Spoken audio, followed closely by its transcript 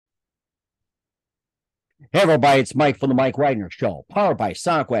Hey everybody, it's Mike from the Mike Wagner Show, powered by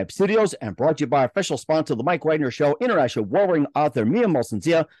Sonic Web Studios and brought to you by official sponsor of the Mike Wagner Show, international warring author Mia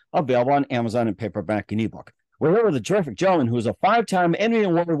Molson-Zia, available on Amazon in paperback and ebook. We're here with a terrific gentleman who is a five-time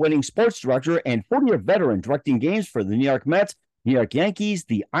Emmy-award-winning sports director and 40-year veteran directing games for the New York Mets, New York Yankees,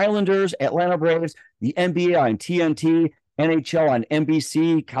 the Islanders, Atlanta Braves, the NBA on TNT, NHL on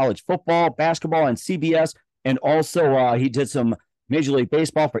NBC, college football, basketball on CBS, and also he did some Major League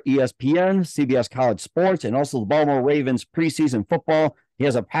Baseball for ESPN, CBS College Sports, and also the Baltimore Ravens preseason football. He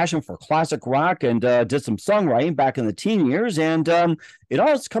has a passion for classic rock and did some songwriting back in the teen years. And it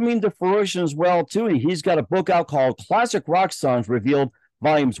all is coming to fruition as well, too. And he's got a book out called Classic Rock Songs Revealed,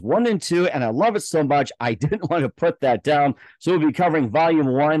 Volumes 1 and 2. And I love it so much, I didn't want to put that down. So we'll be covering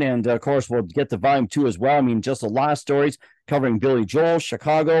Volume 1. And, of course, we'll get to Volume 2 as well. I mean, just a lot of stories covering Billy Joel,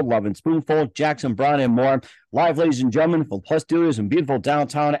 Chicago, Love and Spoonful, Jackson Browne, and more. Live, ladies and gentlemen, from Plus Studios in beautiful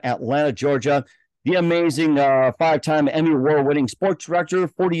downtown Atlanta, Georgia, the amazing five-time Emmy Award-winning sports director,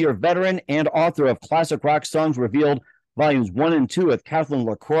 40-year veteran, and author of Classic Rock Songs Revealed, Volumes 1 and 2 with Kathleen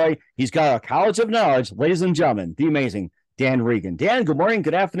LaCroix. He's got a college of knowledge, ladies and gentlemen, the amazing Dan Reagan. Dan, good morning,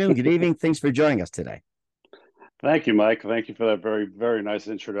 good afternoon, good evening. Thanks for joining us today. Thank you, Mike. Thank you for that very, very nice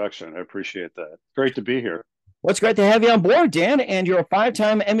introduction. I appreciate that. Great to be here. Well, it's great to have you on board, Dan. And you're a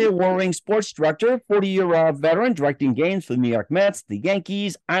five-time Emmy Award-winning sports director, 40-year veteran, directing games for the New York Mets, the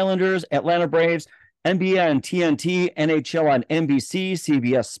Yankees, Islanders, Atlanta Braves, NBA on TNT, NHL on NBC,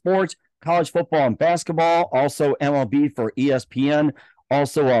 CBS Sports, college football and basketball, also MLB for ESPN,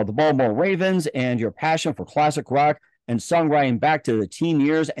 also the Baltimore Ravens, and your passion for classic rock and songwriting back to the teen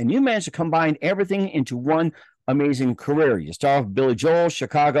years. And you managed to combine everything into one amazing career. You start off with Billy Joel,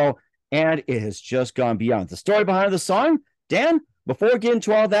 Chicago, and it has just gone beyond. The story behind the song, Dan, before we get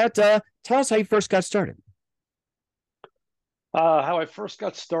into all that, tell us how you first got started. How I first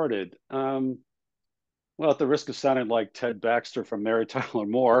got started. Well, at the risk of sounding like Ted Baxter from Mary Tyler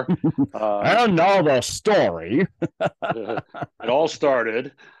Moore. I don't know the story. It all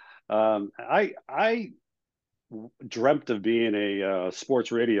started. I dreamt of being a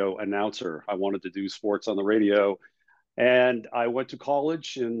sports radio announcer. I wanted to do sports on the radio. And I went to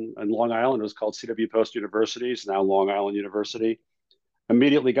college in Long Island. It was called C.W. Post University. It's now Long Island University.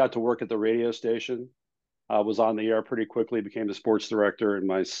 Immediately got to work at the radio station. Was on the air pretty quickly, became the sports director in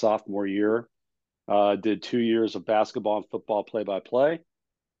my sophomore year. Did 2 years of basketball and football play-by-play.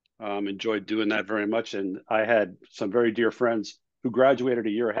 Enjoyed doing that very much. And I had some very dear friends who graduated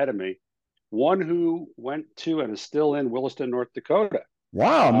a year ahead of me. One who went to and is still in Williston, North Dakota.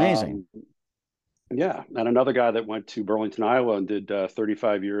 Wow, amazing. Yeah, and another guy that went to Burlington, Iowa, and did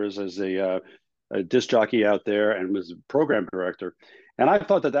 35 years as a disc jockey out there and was a program director. And I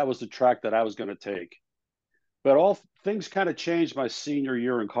thought that was the track that I was going to take. But all things kind of changed my senior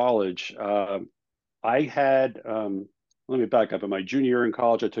year in college. I had, let me back up. In my junior year in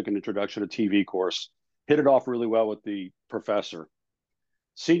college, I took an introduction to TV course, hit it off really well with the professor.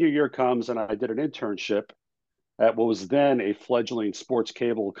 Senior year comes, and I did an internship at what was then a fledgling sports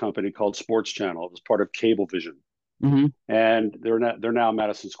cable company called Sports Channel. It was part of Cablevision. Mm-hmm. And they're now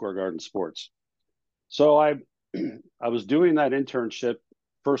Madison Square Garden Sports. So I was doing that internship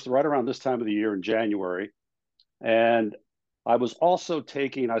first right around this time of the year in January. And I was also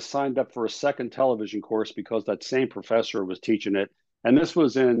I signed up for a second television course because that same professor was teaching it. And this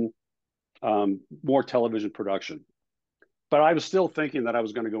was in more television production. But I was still thinking that I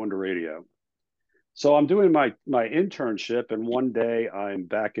was going to go into radio. So I'm doing my internship, and one day I'm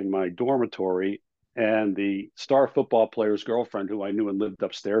back in my dormitory, and the star football player's girlfriend, who I knew and lived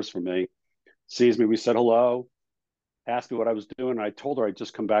upstairs from me, sees me. We said hello, asked me what I was doing. I told her I'd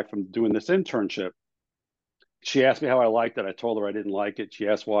just come back from doing this internship. She asked me how I liked it. I told her I didn't like it. She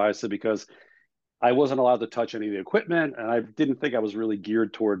asked why. I said, because I wasn't allowed to touch any of the equipment, and I didn't think I was really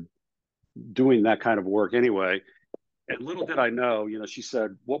geared toward doing that kind of work anyway. And little did I know, she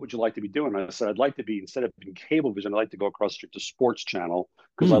said, what would you like to be doing? I said, I'd like to be, instead of in Cablevision, I'd like to go across to Sports Channel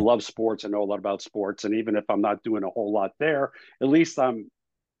because I love sports. I know a lot about sports. And even if I'm not doing a whole lot there, at least I'm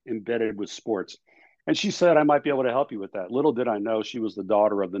embedded with sports. And she said, I might be able to help you with that. Little did I know she was the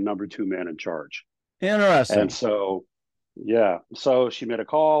daughter of the number 2 man in charge. Interesting. And so, yeah. So she made a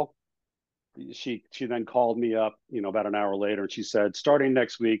call. She then called me up, about an hour later. And she said, starting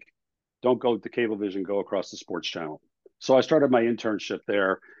next week, don't go to Cablevision, go across the Sports Channel. So I started my internship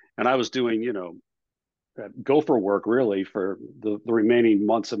there, and I was doing, gopher work really for the remaining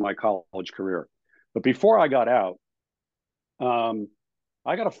months of my college career. But before I got out,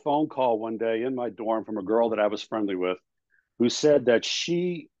 I got a phone call one day in my dorm from a girl that I was friendly with who said that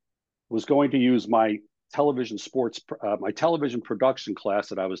she was going to use my television production class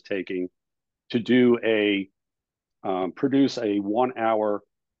that I was taking to do a produce a 1 hour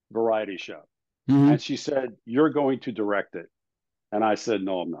variety show. Mm-hmm. And she said, "You're going to direct it." And I said,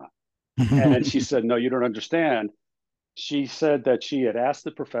 "No, I'm not." And she said, "No, you don't understand." She said that she had asked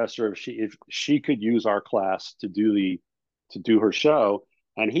the professor if she could use our class to do her show,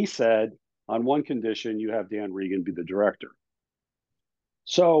 and he said, on one condition, you have Dan Reagan be the director.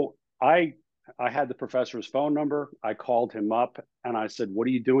 So I had the professor's phone number. I called him up and I said, "What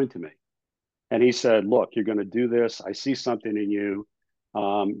are you doing to me?" And he said, "Look, you're going to do this. I see something in you.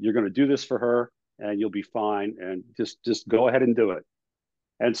 You're going to do this for her, and you'll be fine. And just go ahead and do it."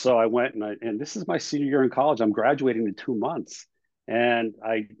 And so I went and this is my senior year in college. I'm graduating in 2 months, and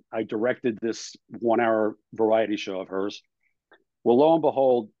I directed this 1 hour variety show of hers. Well, lo and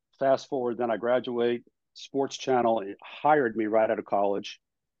behold, fast forward, then I graduate. Sports Channel hired me right out of college,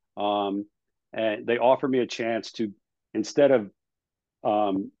 um, and they offered me a chance to, instead of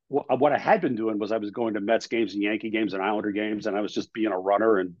what I had been doing was I was going to Mets games and Yankee games and Islander games, and I was just being a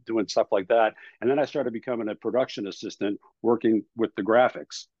runner and doing stuff like that. And then I started becoming a production assistant working with the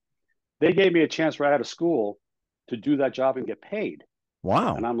graphics. They gave me a chance right out of school to do that job and get paid. And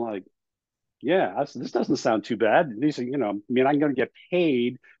Wow. I'm like, yeah, this doesn't sound too bad. These are, I mean, I'm going to get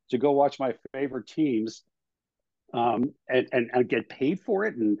paid to go watch my favorite teams, and get paid for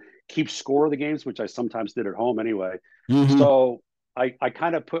it and keep score of the games, which I sometimes did at home anyway. Mm-hmm. So I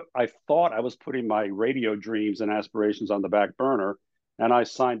thought I was putting my radio dreams and aspirations on the back burner, and I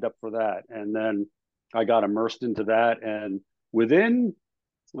signed up for that. And then I got immersed into that. And within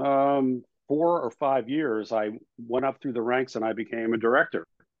 4 or 5 years, I went up through the ranks and I became a director.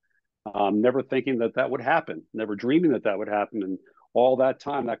 Never thinking that that would happen, never dreaming that that would happen. And all that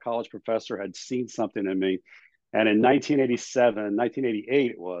time, that college professor had seen something in me. And in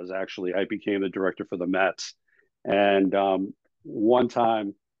 1988, it was actually, I became the director for the Mets. And one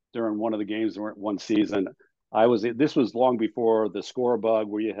time during one of the games, one season, this was long before the score bug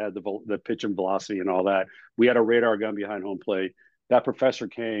where you had the pitch and velocity and all that. We had a radar gun behind home plate. That professor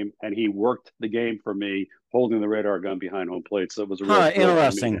came and he worked the game for me, holding the radar gun behind home plate. So it was a real Huh, thrill for me to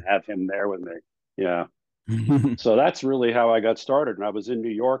interesting. have him there with me. Yeah. So that's really how I got started. And I was in New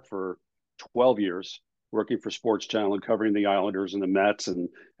York for 12 years, working for Sports Channel and covering the Islanders and the Mets. And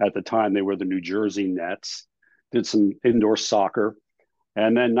at the time, they were the New Jersey Nets. Did some indoor soccer.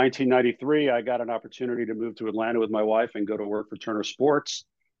 And then 1993, I got an opportunity to move to Atlanta with my wife and go to work for Turner Sports.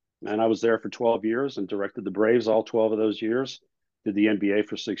 And I was there for 12 years and directed the Braves all 12 of those years. Did the NBA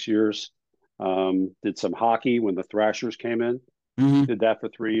for 6 years. Did some hockey when the Thrashers came in. Mm-hmm. Did that for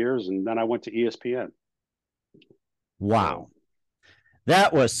 3 years. And then I went to ESPN. So Wow.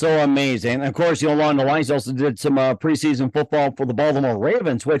 That was so amazing. And of course, along the lines, you also did some preseason football for the Baltimore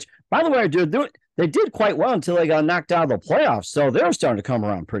Ravens, which, by the way, they did quite well until they got knocked out of the playoffs. So they're starting to come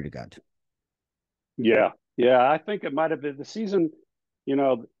around pretty good. yeah, yeah, I think it might have been the season. You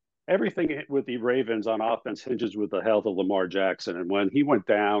know, everything with the Ravens on offense hinges with the health of Lamar Jackson. And when he went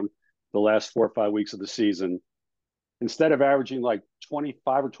down the last 4 or 5 weeks of the season, instead of averaging like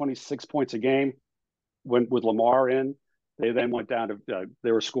 25 or 26 points a game when with Lamar in, they then went down to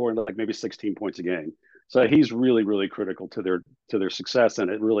they were scoring like maybe 16 points a game. So he's really, really critical to their success,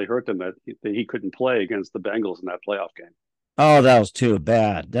 and it really hurt them that he couldn't play against the Bengals in that playoff game. Oh, that was too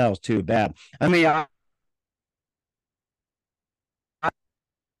bad. That was too bad. I mean,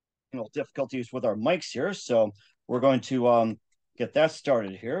 difficulties with our mics here, so we're going to get that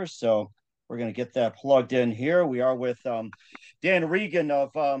started here. So we're going to get that plugged in here. We are with Dan Reagan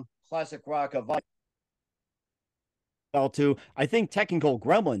of Classic Rock of to I think technical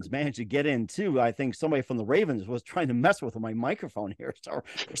gremlins managed to get in too. I think somebody from the Ravens was trying to mess with my microphone here, so or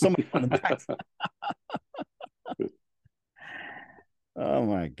somebody on the back. Oh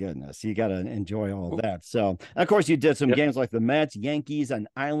my goodness, you got to enjoy all that. So, of course, you did some Yep. games like the Mets, Yankees, and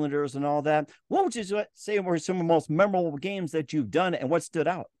Islanders, and all that. What would you say were some of the most memorable games that you've done, and what stood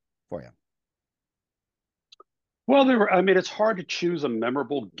out for you? Well, I mean, it's hard to choose a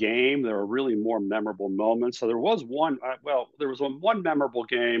memorable game. There are really more memorable moments. So there was one. There was one memorable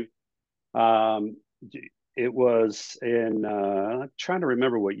game. Um, it was in. I'm trying to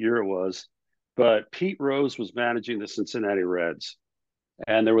remember what year it was, but Pete Rose was managing the Cincinnati Reds,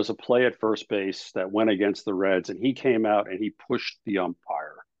 and there was a play at first base that went against the Reds, and he came out and he pushed the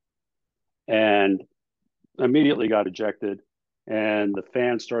umpire, and immediately got ejected. And the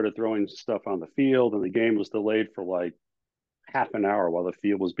fans started throwing stuff on the field, and the game was delayed for like half an hour while the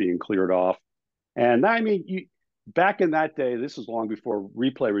field was being cleared off. And I mean, back in that day, this was long before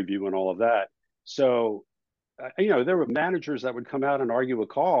replay review and all of that. So, there were managers that would come out and argue a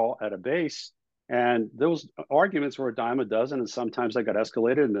call at a base, And those arguments were a dime a dozen, and sometimes they got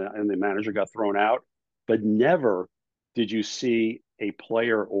escalated, and the manager got thrown out. But never did you see a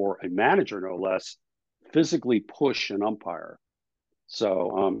player or a manager, no less, physically push an umpire.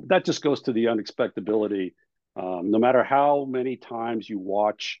 So that just goes to the unexpectability. No matter how many times you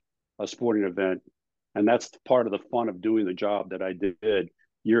watch a sporting event, and that's part of the fun of doing the job that I did.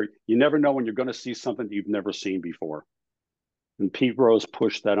 You never know when you're going to see something that you've never seen before. And Pete Rose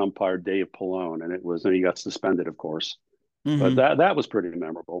pushed that umpire, Dave Pallone, and he got suspended, of course. Mm-hmm. But that was pretty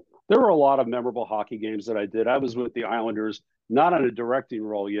memorable. There were a lot of memorable hockey games that I did. I was with the Islanders, not in a directing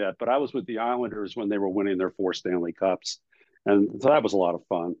role yet, but I was with the Islanders when they were winning their 4 Stanley Cups. And so that was a lot of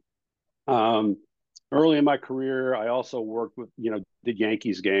fun. Early in my career, I also worked with, did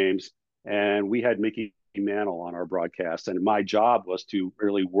Yankees games, and we had Mickey Mantle on our broadcast. And my job was to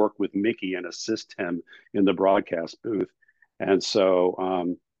really work with Mickey and assist him in the broadcast booth. And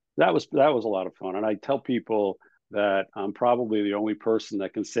so that was a lot of fun. And I tell people that I'm probably the only person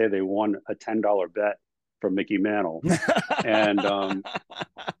that can say they won a $10 bet from Mickey Mantle. And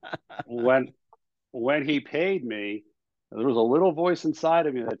when he paid me, there was a little voice inside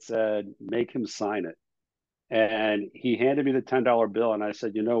of me that said, make him sign it. And he handed me the $10 bill. And I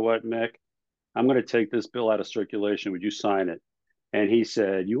said, you know what, Mick, I'm going to take this bill out of circulation. Would you sign it? And he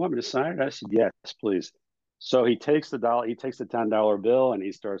said, you want me to sign it? I said, yes, please. So he takes the $10 bill and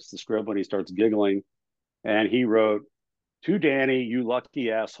he starts to scribble and he starts giggling. And he wrote, to Danny, you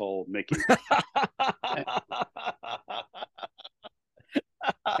lucky asshole, Mickey.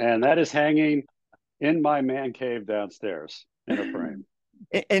 And that is hanging in my man cave downstairs in a frame.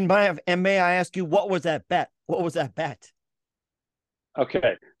 And may I ask you, what was that bet? What was that bet?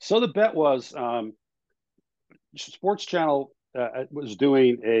 Okay, so the bet was Sports Channel was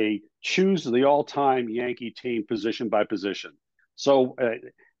doing a choose the all-time Yankee team position by position. So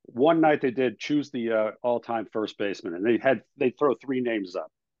one night they did choose the all-time first baseman, and they throw 3 names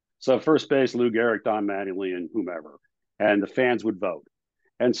up. So first base, Lou Gehrig, Don Mattingly, and whomever, and the fans would vote.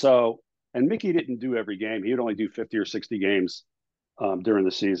 And Mickey didn't do every game; he would only do 50 or 60 games during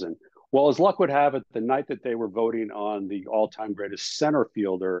the season. Well, as luck would have it, the night that they were voting on the all-time greatest center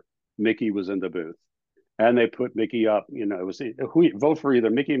fielder, Mickey was in the booth. And they put Mickey up, it was vote for either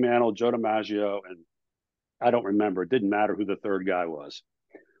Mickey Mantle, Joe DiMaggio, and I don't remember. It didn't matter who the third guy was.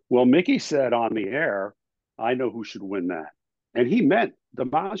 Well, Mickey said on the air, I know who should win that. And he meant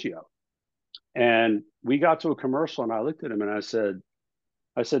DiMaggio. And we got to a commercial and I looked at him and I said,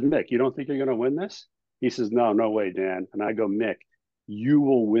 Mick, you don't think you're going to win this? He says, no way, Dan. And I go, Mick, you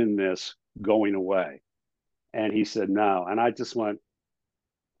will win this going away. And he said, no. And I just went,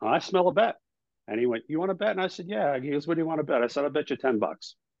 I smell a bet. And he went, you want to bet? And I said, yeah. He goes, what do you want to bet? I said, I'll bet you $10.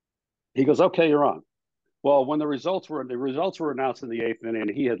 He goes, okay, you're on. Well, when the results were announced in the 8th inning,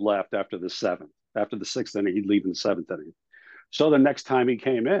 he had left after the 7th. After the 6th inning, he'd leave in the 7th inning. So the next time he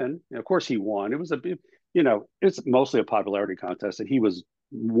came in, of course he won. It was it's mostly a popularity contest, and he was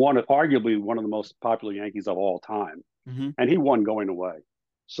arguably one of the most popular Yankees of all time. Mm-hmm. And he won going away.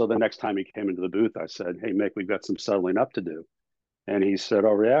 So the next time he came into the booth, I said, hey, Mick, we've got some settling up to do. And he said,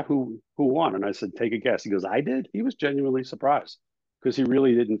 oh, yeah, who won? And I said, take a guess. He goes, I did? He was genuinely surprised because he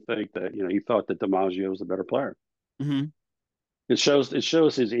really didn't think that, he thought that DiMaggio was a better player. Mm-hmm. It shows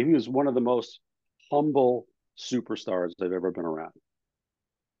he was one of the most humble superstars I've ever been around.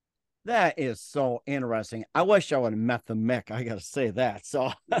 That is so interesting. I wish I would have met the Mick. I got to say that.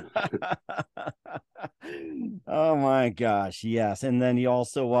 So, oh my gosh, yes. And then you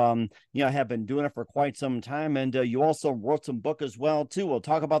also, have been doing it for quite some time, and you also wrote some book as well too. We'll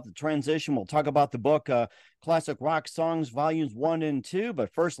talk about the transition. We'll talk about the book, Classic Rock Songs, Volumes 1 and 2.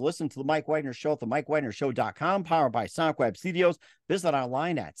 But first, listen to the Mike Wagner Show at themikewagnershow.com, powered by Sonic Web Studios. Visit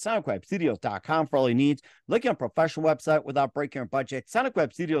online at sonicwebstudios.com for all your needs. Looking at a professional website without breaking your budget? Sonic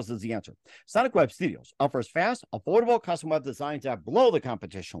Web Studios is the answer. Sonic Web Studios offers fast, affordable custom web designs that blow the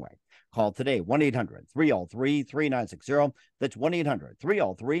competition away. Call today, 1-800-303-3960. That's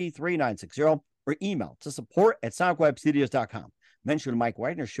 1-800-303-3960. Or email to support@sonicwebstudios.com. Mention the Mike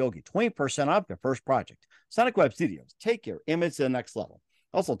Wagner Show, get 20% off your first project. Sonic Web Studios, take your image to the next level.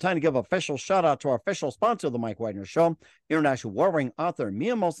 Also, time to give an official shout out to our official sponsor of the Mike Wagner Show, international award-winning author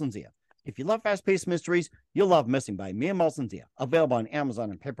Mia Molson-Zia. If you love fast-paced mysteries, you'll love Missing by Mia Molson-Zia, available on Amazon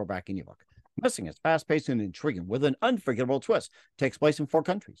and paperback and ebook. Missing is fast-paced and intriguing with an unforgettable twist. Takes place in 4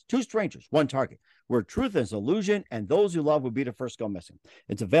 countries, 2 strangers, 1 target, where truth is illusion and those you love will be the first to go missing.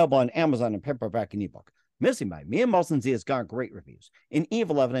 It's available on Amazon and paperback and ebook. Missing by Mia Molson-Zia has got great reviews. In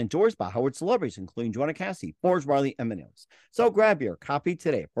Eve 11 endorsed by Howard celebrities, including Joanna Cassidy, Forbes Riley, and many others. So grab your copy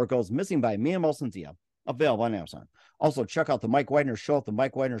today for it goes Missing by Mia Molson-Zia, available on Amazon. Also, check out The Mike Wagner Show at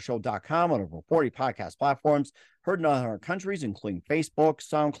themikewagnershow.com on over 40 podcast platforms, heard in other countries, including Facebook,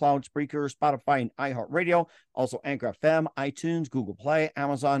 SoundCloud, Spreaker, Spotify, and iHeartRadio. Also, Anchor FM, iTunes, Google Play,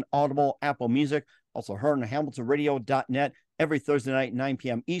 Amazon, Audible, Apple Music. Also heard on HamiltonRadio.net every Thursday night, 9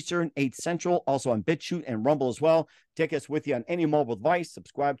 p.m. Eastern, 8 Central. Also on BitChute and Rumble as well. Take us with you on any mobile device.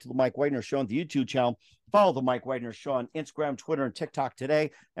 Subscribe to The Mike Wagner Show on the YouTube channel. Follow The Mike Wagner Show on Instagram, Twitter, and TikTok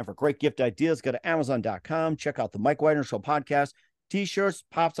today. And for great gift ideas, go to Amazon.com. Check out The Mike Wagner Show podcast. T-shirts,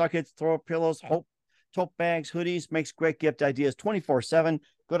 pop sockets, throw pillows, tote bags, hoodies, makes great gift ideas 24/7.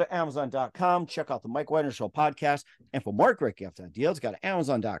 Go to Amazon.com, check out the Mike Wagner Show podcast. And for more great gift ideas, go to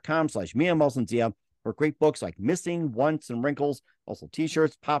Amazon.com/MiaMelsenZia for great books like Missing, Once, and Wrinkles. Also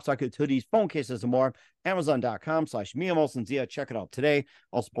t-shirts, pop sockets, hoodies, phone cases, and more. Amazon.com/MiaMelsenZia. Check it out today.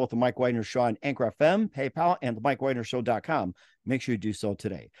 Also support the Mike Wagner Show on Anchor FM, PayPal, and the MikeWagnerShow.com. Make sure you do so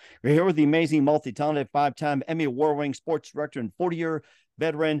today. We're here with the amazing, multi-talented, 5-time Emmy-award-winning sports director and 40-year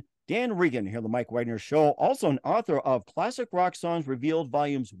veteran Dan Reagan here on the Mike Wagner Show, also an author of Classic Rock Songs Revealed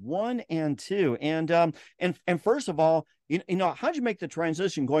Volumes 1 and 2. And first of all, how'd you make the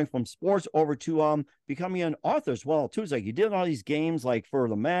transition going from sports over to becoming an author as well, too? It's like you did all these games like for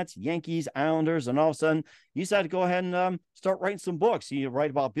the Mets, Yankees, Islanders, and all of a sudden you decided to go ahead and start writing some books. You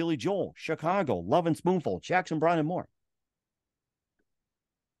write about Billy Joel, Chicago, Love and Spoonful, Jackson Browne, and more.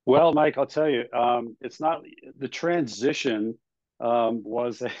 Well, Mike, I'll tell you, it's not the transition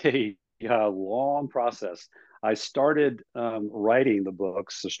was a long process. I started writing the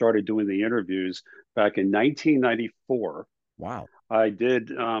books, so started doing the interviews back in 1994. Wow. I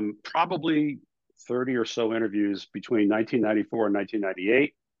did probably 30 or so interviews between 1994 and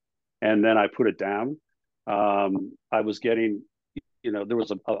 1998, and then I put it down. I was getting, there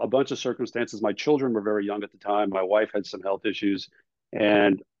was a bunch of circumstances. My children were very young at the time. My wife had some health issues,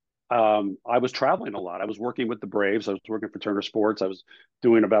 and I was traveling a lot. I was working with the Braves. I was working for Turner Sports. I was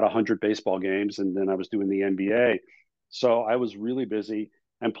doing about 100 baseball games, and then I was doing the NBA. So I was really busy.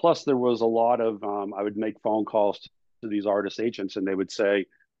 And plus, there was a lot of, I would make phone calls to these artist agents, and they would say,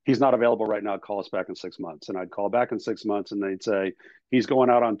 he's not available right now. Call us back in 6 months. And I'd call back in 6 months, and they'd say, he's going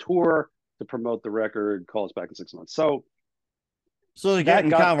out on tour to promote the record. Call us back in 6 months. So they're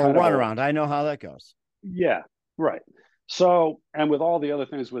getting kind of a runaround. I know how that goes. Yeah, right. So, and with all the other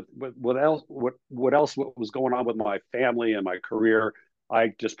things, with what else was going on with my family and my career, I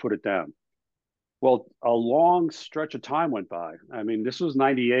just put it down. Well, a long stretch of time went by. I mean, this was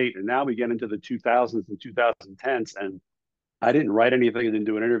 98, and now we get into the 2000s and 2010s, and I didn't write anything, I didn't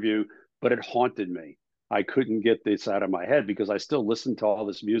do an interview, but it haunted me. I couldn't get this out of my head because I still listened to all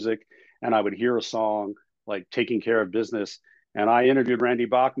this music, and I would hear a song like Taking Care of Business. And I interviewed Randy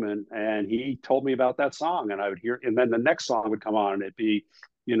Bachman, and he told me about that song. And I would hear, and then the next song would come on, and it'd be,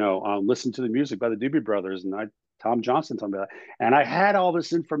 Listen to the Music by the Doobie Brothers, and Tom Johnson told me that. And I had all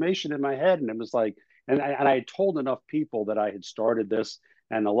this information in my head, and it was like, and I had told enough people that I had started this,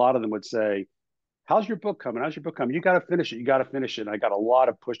 and a lot of them would say, "How's your book coming? How's your book coming? You got to finish it. You got to finish it." And I got a lot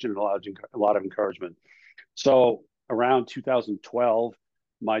of push and a lot of encouragement. So around 2012,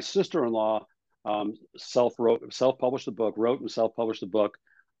 my sister-in-law self-published the book, wrote and self-published the book.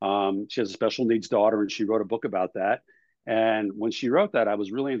 She has a special needs daughter, and she wrote a book about that. And when she wrote that, I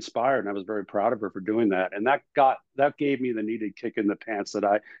was really inspired, and I was very proud of her for doing that. And that gave me the needed kick in the pants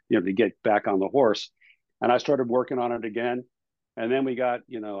that to get back on the horse. And I started working on it again. And then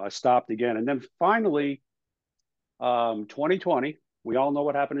I stopped again. And then finally, 2020, we all know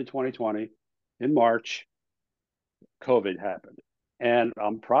what happened in 2020. In March, COVID happened. And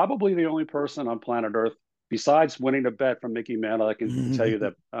I'm probably the only person on planet Earth, besides winning a bet from Mickey Mantle, that can tell you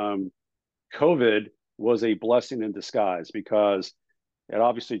that COVID was a blessing in disguise, because it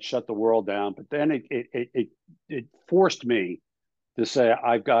obviously shut the world down. But then it forced me to say,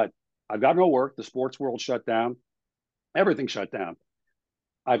 I've got no work. The sports world shut down. Everything shut down.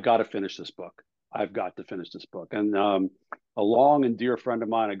 I've got to finish this book. I've got to finish this book. And a long and dear friend of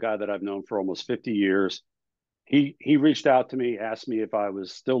mine, a guy that I've known for almost 50 years, he reached out to me, asked me if I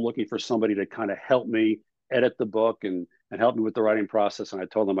was still looking for somebody to kind of help me edit the book and help me with the writing process. And I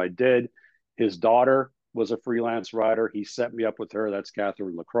told him I did. His daughter was a freelance writer. He set me up with her. That's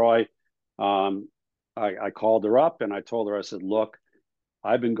Catherine LaCroix. I called her up and I told her, I said, look,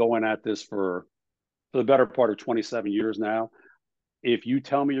 I've been going at this for the better part of 27 years now. If you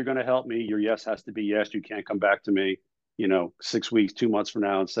tell me you're going to help me, your yes has to be yes. You can't come back to me, 6 weeks, 2 months from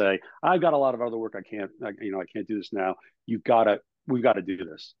now and say, I've got a lot of other work. I can't do this now. We've got to do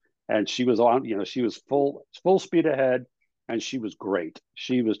this. And she was on, she was full speed ahead, and she was great.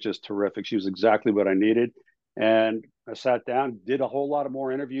 She was just terrific. She was exactly what I needed. And I sat down, did a whole lot of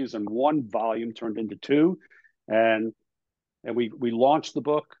more interviews, and one volume turned into two. And we launched the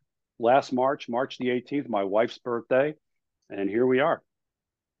book last March the 18th, my wife's birthday, and here we are,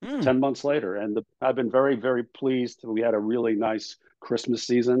 Mm. 10 months later. And I've been very, very pleased. We had a really nice Christmas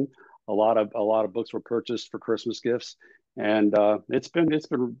season. A lot of books were purchased for Christmas gifts, and it's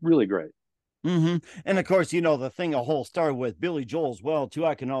been really great. And of course, the thing a whole started with Billy Joel as well too.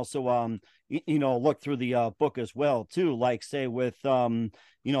 I can also look through the book as well too, like say with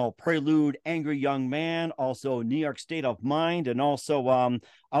Prelude, Angry Young Man, also New York State of Mind, and also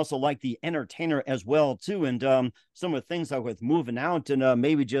like The Entertainer as well too. And some of the things like with Moving Out, and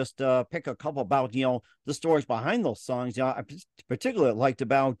maybe just pick a couple about the stories behind those songs. I particularly liked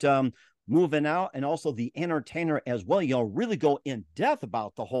about Moving Out and also The Entertainer as well. Really go in depth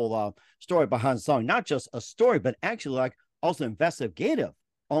about the whole story behind the song, not just a story, but actually like also investigative,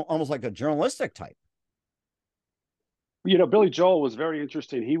 almost like a journalistic type. Billy Joel was very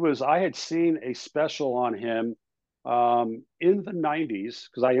interesting. I had seen a special on him in the 90s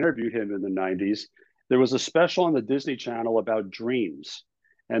because I interviewed him in the 90s. There was a special on the Disney Channel about dreams.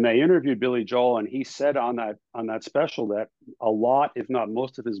 And they interviewed Billy Joel, and he said on that special that a lot, if not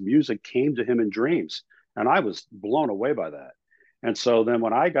most of his music came to him in dreams. And I was blown away by that. And so then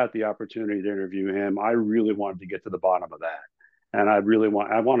when I got the opportunity to interview him, I really wanted to get to the bottom of that. And I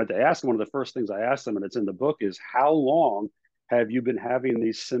wanted to ask him, one of the first things I asked him, and it's in the book, is how long have you been having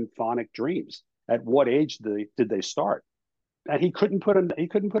these symphonic dreams? At what age did they start? And he couldn't put an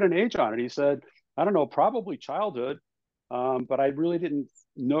age on it. He said, I don't know, probably childhood, but I really didn't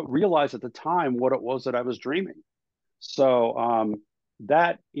realize at the time what it was that I was dreaming. So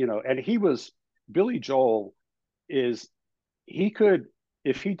and he was Billy Joel is he could,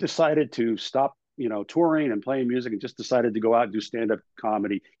 if he decided to stop touring and playing music and just decided to go out and do stand-up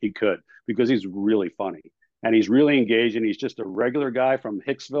comedy, he could, because he's really funny and he's really engaging. He's just a regular guy from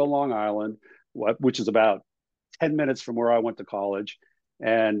Hicksville, Long Island, which is about 10 minutes from where I went to college.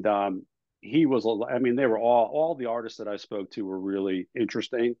 And he was, I mean, they were all the artists that I spoke to were really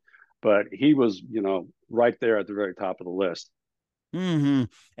interesting, but he was, right there at the very top of the list. And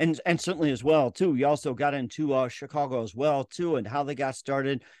certainly as well too. You also got into Chicago as well too, and how they got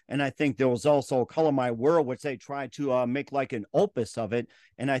started. And I think there was also Color My World, which they tried to make like an opus of it.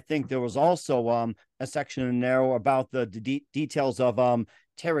 And I think there was also a section in there about the details of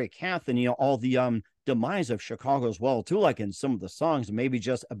Terry Kath and all the demise of Chicago as well too, like in some of the songs. Maybe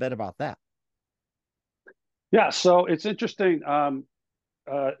just a bit about that. Yeah, so it's interesting.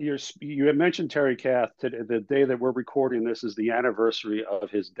 You had mentioned Terry Kath. The day that we're recording this is the anniversary of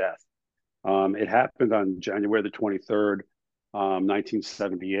his death. It happened on January the 23rd,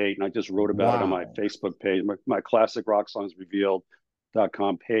 1978, and I just wrote about it on my Wow. Facebook page, my Classic Rock Songs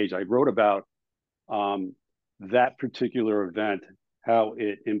Revealed.com page. I wrote about that particular event, how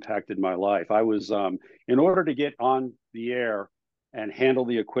it impacted my life. I was, in order to get on the air and handle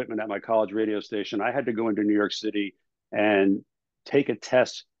the equipment at my college radio station, I had to go into New York City and take a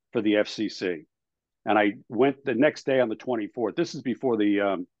test for the FCC. And I went the next day on the 24th. This is before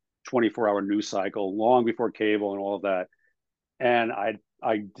the 24-hour news cycle, long before cable and all of that. And I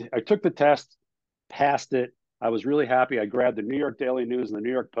took the test, passed it. I was really happy. I grabbed the New York Daily News and the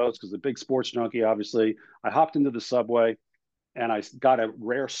New York Post because the big sports junkie, obviously. I hopped into the subway and I got a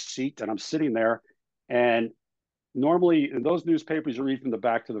rare seat and I'm sitting there. And normally those newspapers you read from the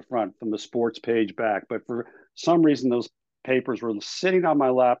back to the front, from the sports page back. But for some reason, those papers were sitting on my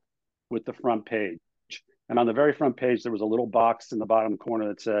lap with the front page. And on the very front page, there was a little box in the bottom corner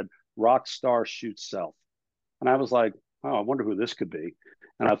that said, Rock Star Shoots Self. And I was like, oh, I wonder who this could be.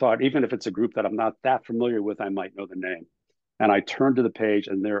 And I thought, even if it's a group that I'm not that familiar with, I might know the name. And I turned to the page,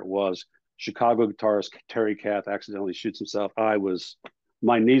 and there it was. Chicago guitarist Terry Kath accidentally shoots himself.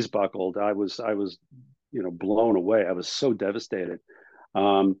 My knees buckled. I was blown away. I was so devastated.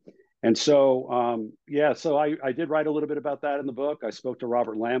 Um, so I did write a little bit about that in the book. I spoke to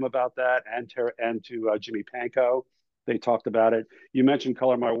Robert Lamb about that and to Jimmy Pankow. They talked about it. You mentioned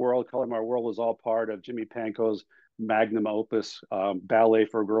Color My World. Color My World was all part of Jimmy Pankow's magnum opus, Ballet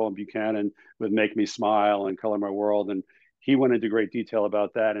for a Girl in Buchanan with Make Me Smile and Color My World. And he went into great detail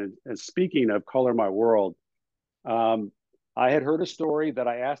about that. And speaking of Color My World, I had heard a story that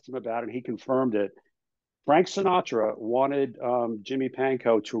I asked him about, and he confirmed it. Frank Sinatra wanted Jimmy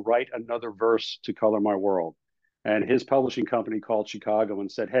Pankow to write another verse to Color My World. And his publishing company called Chicago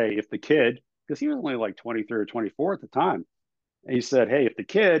and said, hey, if the kid, because he was only like 23 or 24 at the time, he said, hey, if the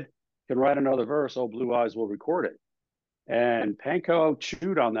kid can write another verse, Oh Blue Eyes will record it. And Pankow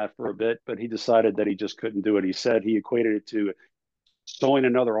chewed on that for a bit, but he decided that he just couldn't do it. He said he equated it to sewing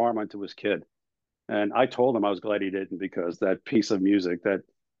another arm onto his kid. And I told him I was glad he didn't, because that piece of music, that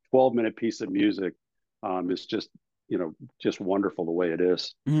 12-minute piece of music, is just, just wonderful the way it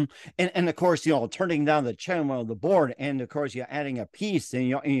is. Mhm. And of course, turning down the channel of the board, and of course, you're adding a piece, and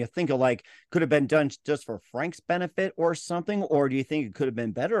you think of like, could have been done just for Frank's benefit or something, or do you think it could have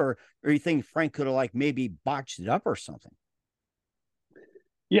been better, or you think Frank could have like maybe botched it up or something?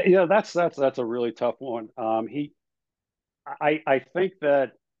 Yeah, that's a really tough one. I think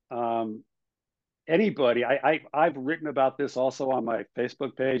that, anybody, I've written about this also on my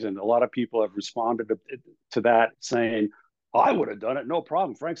Facebook page, and a lot of people have responded to that, saying I would have done it, no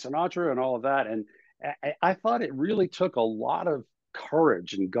problem, Frank Sinatra and all of that. And I thought it really took a lot of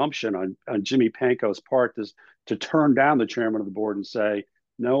courage and gumption on Jimmy Panko's part to turn down the chairman of the board and say,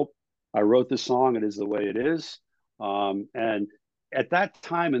 nope, I wrote this song, it is the way it is. And at that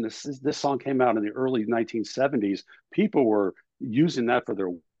time, and this song came out in the early 1970s, people were using that for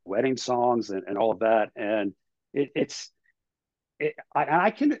their wedding songs and all of that. And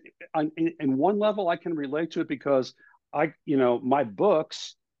I can, in one level, I can relate to it, because my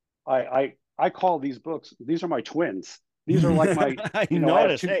books, I call these books, these are my twins. These are like my, I I have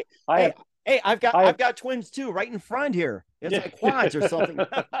noticed. two, Hey, I hey, have, hey, I've got I I've have, got twins too, right in front here. It's yeah. like quads or something.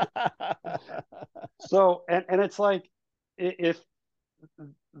 So, and it's like, if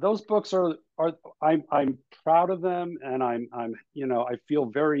those books are I'm proud of them, and I feel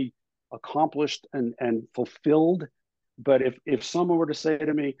very accomplished and fulfilled. But if someone were to say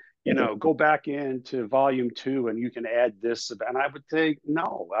to me, go back into volume 2 and you can add this, and I would say,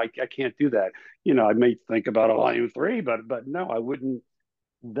 no, I can't do that. I may think about a volume 3, but no, I wouldn't.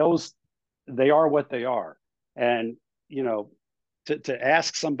 Those, they are what they are. And to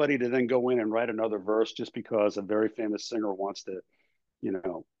ask somebody to then go in and write another verse just because a very famous singer wants to, you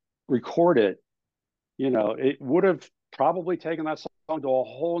know, record it, it would have probably taken that song to a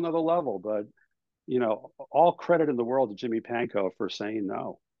whole nother level. But, all credit in the world to Jimmy Pankow for saying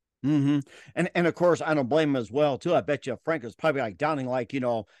no. Mm-hmm. And of course, I don't blame him as well too. I bet you Frank was probably like downing like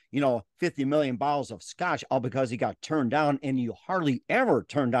 50 million bottles of scotch, all because he got turned down, and you hardly ever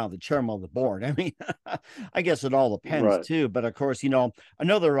turn down the chairman of the board. I mean, I guess it all depends Right. too. But of course,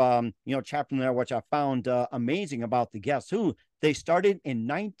 another chapter in there which I found amazing about the Guess Who. They started in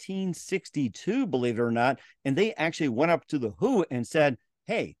 1962, believe it or not, and they actually went up to the Who and said,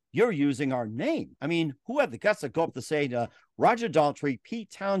 "Hey, you're using our name." I mean, who had the guts to go up to say to Roger Daltrey,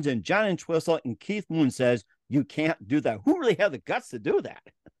 Pete Townsend, John Entwistle, and Keith Moon says, you can't do that? Who really had the guts to do that?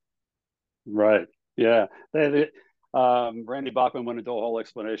 Right. Yeah. Randy Bachman went into a whole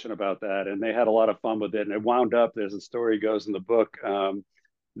explanation about that, and they had a lot of fun with it. And it wound up, as the story goes in the book,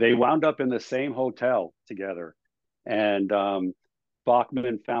 they wound up in the same hotel together. And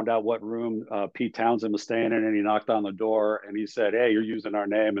Bachman found out what room Pete Townsend was staying in, and he knocked on the door and he said, "Hey, you're using our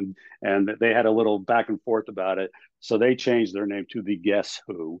name." And they had a little back and forth about it. So they changed their name to the Guess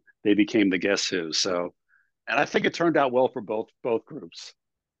Who. They became the Guess Who. So, and I think it turned out well for both groups.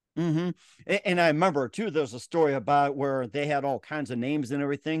 Mm-hmm. And I remember too, there's a story about where they had all kinds of names and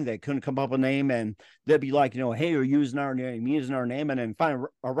everything. They couldn't come up with a name, and they'd be like, hey, you're using our name, using our name. And then finally,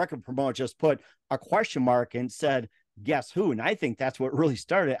 a record promoter just put a question mark and said, "Guess Who?" And I think that's what really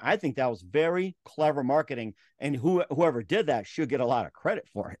started. I think that was very clever marketing, and whoever did that should get a lot of credit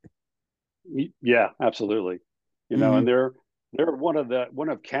for it. Yeah, absolutely. Mm-hmm. And they're one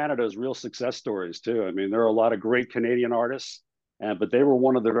of Canada's real success stories too. I mean, there are a lot of great Canadian artists, but they were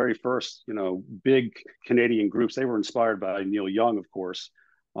one of the very first, big Canadian groups. They were inspired by Neil Young, of course.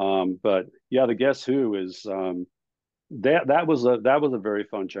 But yeah, the Guess Who is, that was a very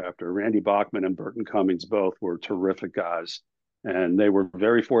fun chapter. Randy Bachman and Burton Cummings both were terrific guys, and they were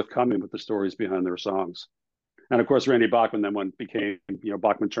very forthcoming with the stories behind their songs. And of course, Randy Bachman then became,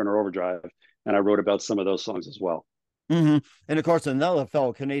 Bachman Turner Overdrive, and I wrote about some of those songs as well. Mm-hmm. And of course, another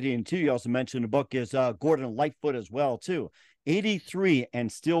fellow Canadian too, you also mentioned in the book, is Gordon Lightfoot as well too. 83 and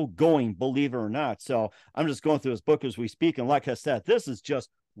still going, believe it or not. So I'm just going through his book as we speak, and like I said, this is just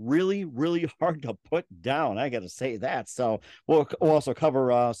really, really hard to put down. I got to say that. So we'll also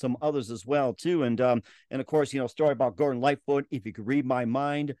cover some others as well too, and of course, story about Gordon Lightfoot. If you could read my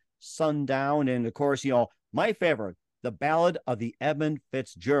mind, Sundown, and of course, my favorite, the Ballad of the Edmund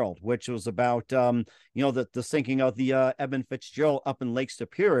Fitzgerald, which was about the sinking of the Edmund Fitzgerald up in Lake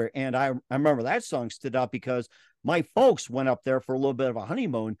Superior. And I remember that song stood out because my folks went up there for a little bit of a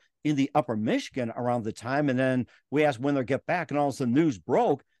honeymoon in the upper Michigan around the time. And then we asked when they'll get back, and all of a sudden news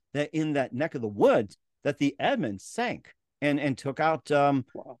broke that in that neck of the woods that the Edmund sank and took out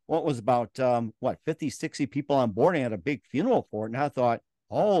Wow. what was about 50, 60 people on board, and had a big funeral for it. And I thought,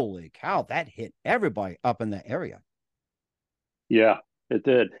 holy cow, that hit everybody up in that area. Yeah, it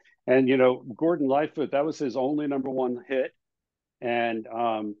did. And Gordon Lightfoot, that was his only number one hit, and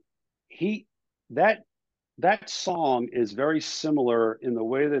he that that song is very similar in the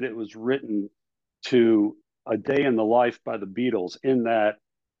way that it was written to A Day in the Life by the Beatles, in that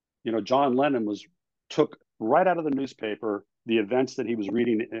John Lennon took right out of the newspaper the events that he was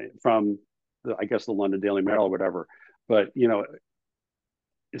reading from I guess the London Daily Mail or whatever. But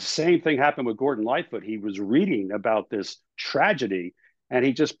the same thing happened with Gordon Lightfoot. He was reading about this tragedy, and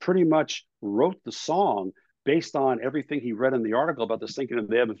he just pretty much wrote the song based on everything he read in the article about the sinking of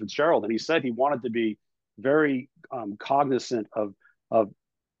the Evan Fitzgerald. And he said he wanted to be very cognizant of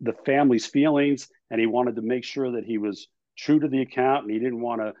the family's feelings, and he wanted to make sure that he was true to the account, and he didn't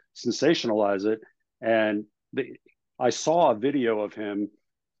want to sensationalize it. And I saw a video of him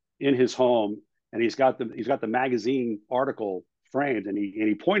in his home, and he's got the magazine article framed, and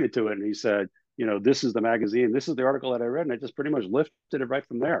he pointed to it, and he said, this is the magazine, this is the article that I read, and I just pretty much lifted it right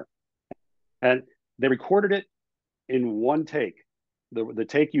from there. And they recorded it in one take. The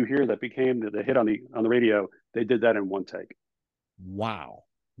take you hear that became the hit on the radio, they did that in one take. Wow,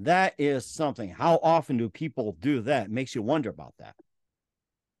 that is something. How often do people do that? It makes you wonder about that.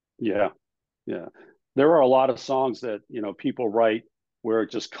 Yeah, yeah. There are a lot of songs that people write where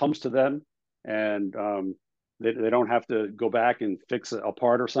it just comes to them, and they don't have to go back and fix a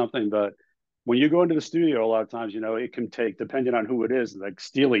part or something. But when you go into the studio, a lot of times, it can take, depending on who it is, like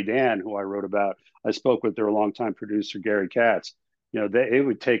Steely Dan, who I wrote about. I spoke with their longtime producer, Gary Katz. It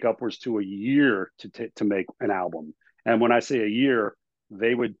would take upwards to a year to make an album. And when I say a year,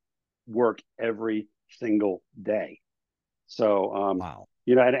 they would work every single day. So, wow.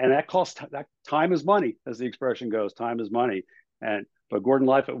 And that costs, that time is money, as the expression goes. Time is money. But Gordon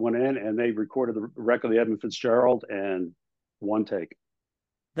Lightfoot went in and they recorded the record of the Edmund Fitzgerald in one take.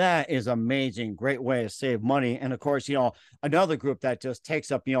 That is amazing. Great way to save money. And of course, another group that just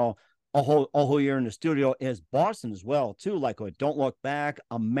takes up, a whole year in the studio is Boston as well, too. Like Don't Look Back,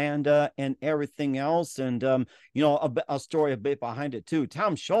 Amanda, and everything else. And, a story a bit behind it, too.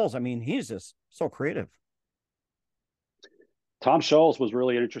 Tom Scholz, I mean, he's just so creative. Tom Scholz was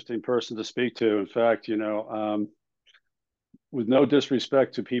really an interesting person to speak to. In fact, with no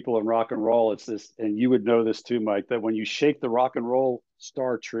disrespect to people in rock and roll, it's this, and you would know this too, Mike, that when you shake the rock and roll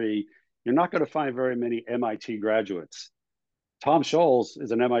star tree, you're not going to find very many MIT graduates. Tom Scholz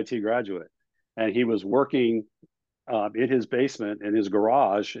is an MIT graduate, and he was working in his basement, in his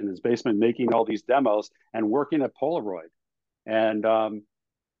garage, in his basement, making all these demos and working at Polaroid. And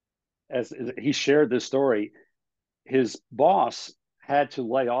as he shared this story, his boss had to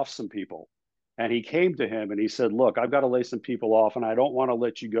lay off some people. And he came to him and he said, look, I've got to lay some people off and I don't want to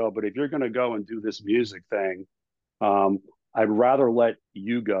let you go. But if you're going to go and do this music thing, I'd rather let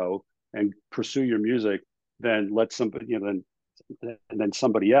you go and pursue your music than let somebody, than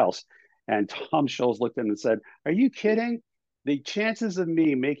somebody else. And Tom Scholz looked at him and said, are you kidding? The chances of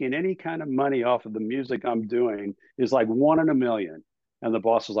me making any kind of money off of the music I'm doing is like 1 in a million. And the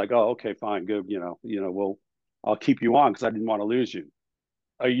boss was like, oh, okay, fine, good. I'll keep you on because I didn't want to lose you.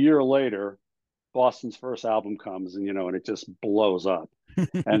 A year later, Boston's first album comes, and it just blows up.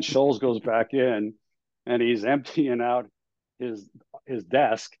 And Scholz goes back in, and he's emptying out his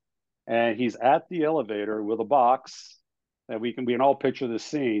desk, and he's at the elevator with a box that we can all picture this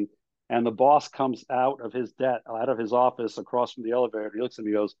scene. And the boss comes out of his office across from the elevator. He looks at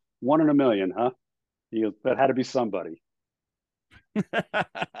me, and goes, 1 in a million, huh? He goes, that had to be somebody.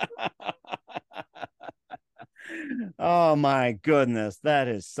 Oh my goodness, that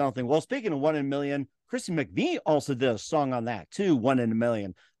is something. Well, speaking of 1 in a million, Christy McVie also did a song on that too, 1 in a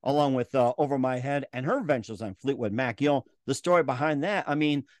million, along with Over My Head and her ventures on Fleetwood Mac. The story behind that, I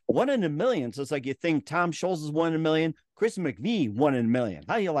mean, 1 in a million. So it's like you think Tom Scholz is 1 in a million, Christy McVie 1 in a million.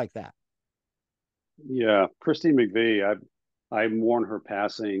 How do you like that? Yeah, Christine McVie, I mourn her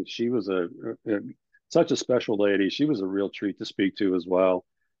passing. She was such a special lady. She was a real treat to speak to as well.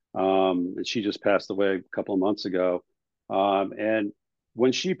 And she just passed away a couple of months ago. And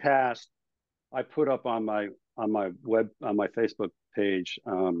when she passed, I put up on my Facebook page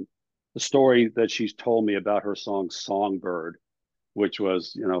the story that she's told me about her song Songbird, which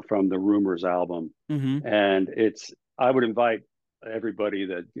was from the Rumors album. Mm-hmm. And I would invite everybody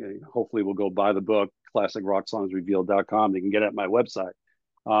that hopefully will go buy the book, classicrocksongsrevealed.com. They can get it at my website.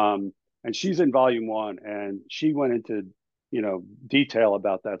 And she's in volume 1, and she went into detail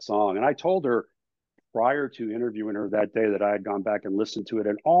about that song. And I told her prior to interviewing her that day that I had gone back and listened to it,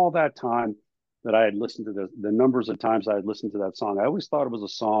 and all that time that I had listened to the numbers of times I had listened to that song, I always thought it was a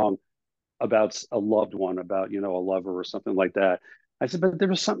song about a loved one, about a lover or something like that. I said, but there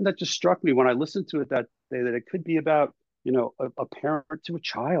was something that just struck me when I listened to it that day, that it could be about a parent to a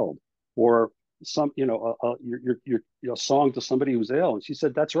child, or some, your song to somebody who's ill. And she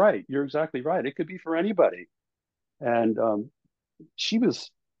said, that's right. You're exactly right. It could be for anybody. And she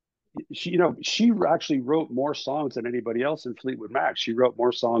was, she actually wrote more songs than anybody else in Fleetwood Mac. She wrote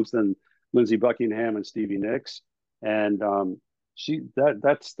more songs than Lindsey Buckingham and Stevie Nicks. And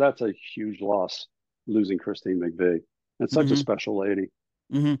that's a huge loss, losing Christine McVie. And such a Mm-hmm. special lady.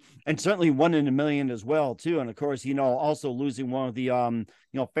 Mm-hmm. And certainly one in a million as well, too. And of course, also losing one of the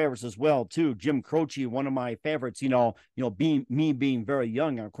favorites as well, too. Jim Croce, one of my favorites, being very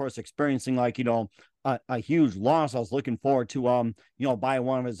young and of course experiencing like, a huge loss. I was looking forward to buy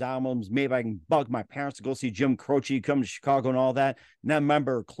one of his albums. Maybe I can bug my parents to go see Jim Croce come to Chicago and all that. And I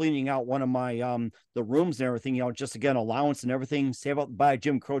remember cleaning out one of my the rooms and everything, just to get an allowance and everything, save up to buy a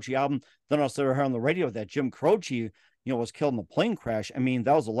Jim Croce album. Then I started hearing on the radio that Jim Croce was killed in a plane crash. I mean,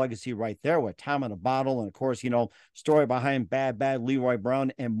 that was a legacy right there with Time in a Bottle. And of course, story behind Bad Leroy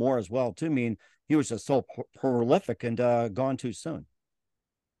Brown and more as well, too. I mean, he was just so prolific and gone too soon.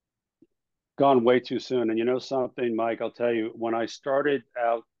 Gone way too soon. And you know something, Mike, I'll tell you, when I started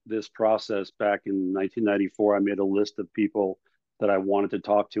out this process back in 1994, I made a list of people that I wanted to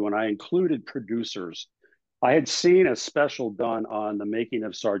talk to, and I included producers. I had seen a special done on the making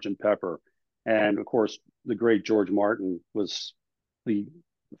of Sergeant Pepper. And of course, the great George Martin was the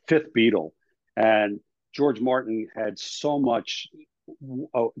fifth Beatle. And George Martin had so much,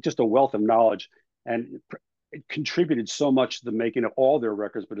 just a wealth of knowledge, and it contributed so much to the making of all their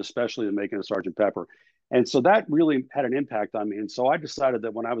records, but especially the making of Sergeant Pepper. And so that really had an impact on me. And so I decided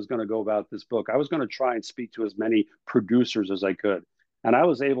that when I was going to go about this book, I was going to try and speak to as many producers as I could. And I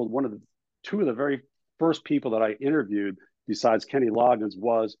was able, two of the very first people that I interviewed, besides Kenny Loggins,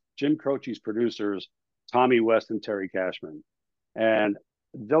 was Jim Croce's producers, Tommy West and Terry Cashman. And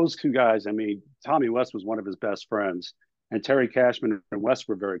those two guys, I mean, Tommy West was one of his best friends, and Terry Cashman and West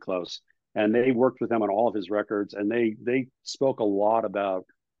were very close. And they worked with him on all of his records, and they spoke a lot about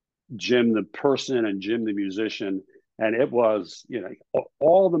Jim the person and Jim the musician. And it was,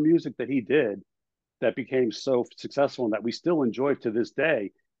 all the music that he did that became so successful and that we still enjoy to this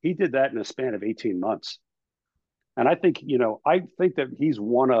day, he did that in a span of 18 months. And I think that he's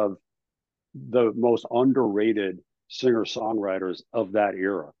one of the most underrated singer-songwriters of that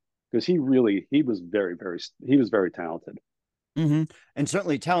era, because he was very talented. Mm-hmm. And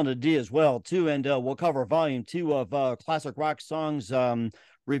certainly talented D as well, too. And we'll cover volume 2 of classic rock songs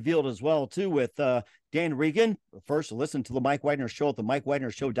revealed as well, too, with Dan Reagan. First, listen to the Mike Wagner Show at the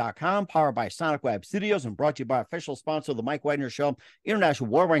MikeWagnerShow.com, powered by Sonic Web Studios and brought to you by official sponsor of the Mike Wagner Show, international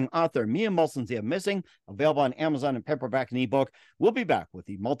war-winning author Mia Molson's The Missing, available on Amazon and paperback and ebook. We'll be back with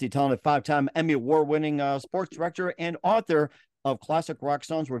the multi-talented 5-time Emmy-award-winning sports director and author of classic rock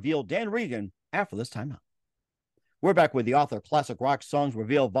songs revealed, Dan Reagan, after this time out. We're back with the author of Classic Rock Songs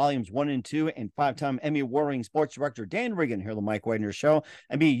Revealed, Volumes 1 and 2, and 5-time Emmy-award-winning sports director Dan Reagan here on the Mike Wagner Show.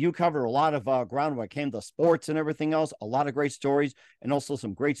 I mean, you covered a lot of ground when it came to sports and everything else, a lot of great stories, and also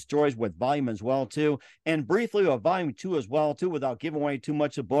some great stories with volume as well, too. And briefly with volume 2 as well, too, without giving away too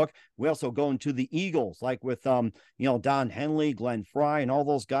much of the book, we also go into the Eagles, like with, Don Henley, Glenn Fry, and all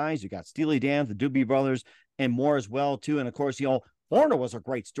those guys. You got Steely Dan, the Doobie Brothers, and more as well, too. And, of course, Foreigner was a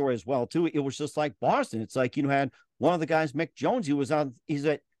great story as well, too. It was just like Boston. It's like, had one of the guys, Mick Jones,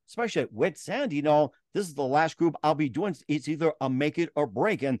 especially at Wits End, this is the last group I'll be doing. It's either a make it or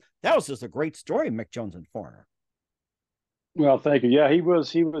break. And that was just a great story, Mick Jones and Foreigner. Well, thank you. Yeah,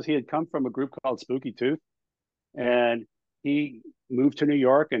 he had come from a group called Spooky Tooth, and he moved to New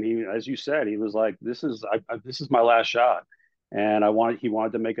York, and he, as you said, he was like, this is my last shot. And he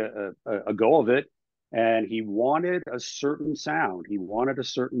wanted to make a go of it. And he wanted a certain sound. He wanted a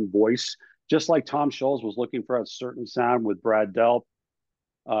certain voice, just like Tom Scholz was looking for a certain sound with Brad Delp.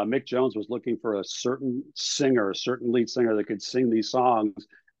 Mick Jones was looking for a certain singer, a certain lead singer that could sing these songs.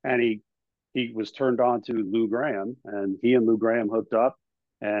 And he was turned on to Lou Gramm, and he and Lou Gramm hooked up.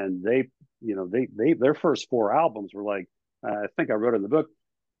 And their first 4 albums were like, I think I wrote in the book,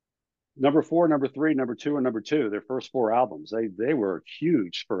 number 4, number 3, number 2, and number 2. Their first 4 albums, they were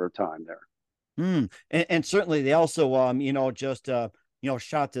huge for a time there. And certainly they also,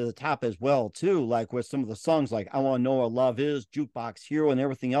 shot to the top as well, too, like with some of the songs like I Want to Know What Love Is, Jukebox Hero, and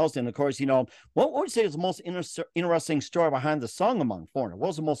everything else. And of course, what would you say is the most interesting story behind the song among Foreigner? What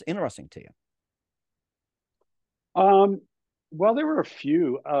was the most interesting to you? Well, there were a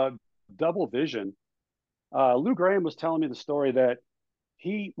few. Double Vision. Lou Gramm was telling me the story that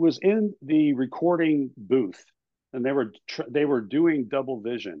he was in the recording booth, and they were doing Double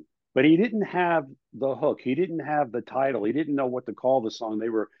Vision. But he didn't have the hook. He didn't have the title. He didn't know what to call the song. They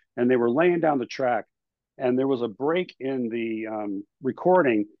were laying down the track, and there was a break in the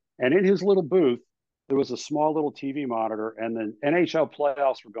recording, and in his little booth there was a small little TV monitor, and the NHL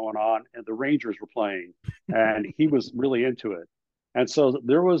playoffs were going on, and the Rangers were playing, and he was really into it. And so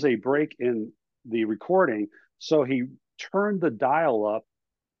there was a break in the recording, so he turned the dial up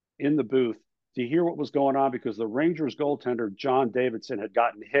in the booth to hear what was going on because the Rangers goaltender John Davidson had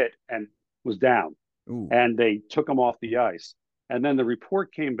gotten hit and was down. Ooh. And they took him off the ice. And then the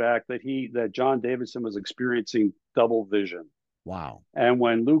report came back that John Davidson was experiencing double vision. Wow. And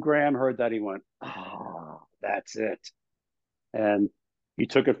when Lou Gramm heard that, he went, "Oh, that's it." And he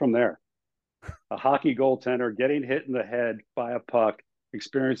took it from there. A hockey goaltender getting hit in the head by a puck,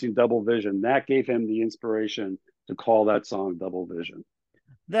 experiencing double vision. That gave him the inspiration to call that song Double Vision.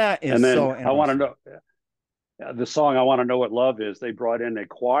 That is And then so I want to interesting. know the song I Want to Know What Love Is. They brought in a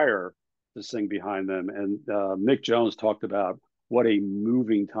choir to sing behind them. And Mick Jones talked about what a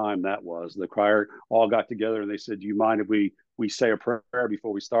moving time that was. The choir all got together and they said, "Do you mind if we say a prayer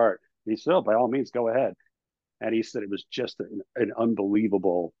before we start?" And he said, "Oh, by all means, go ahead." And he said it was just an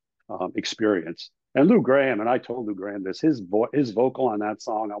unbelievable experience. And Lou Gramm, and I told Lou Gramm this, his vocal on that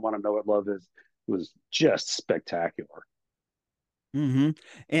song, "I Want to Know What Love Is," was just spectacular. Mm-hmm.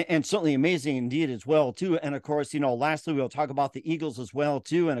 And certainly amazing indeed as well too. And of course, lastly we'll talk about the Eagles as well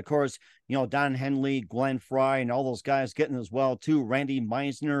too. And of course, Don Henley, Glenn Fry, and all those guys getting as well too. Randy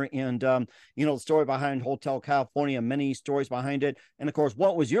Meisner, and the story behind Hotel California, many stories behind it. And of course,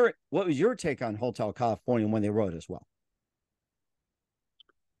 what was your take on Hotel California when they wrote as well?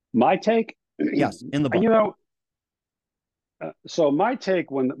 My take, Yes, in the book. So my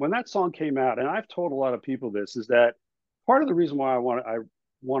take when that song came out, and I've told a lot of people this, is that part of the reason why I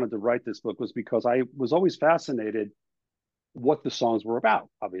wanted to write this book was because I was always fascinated what the songs were about,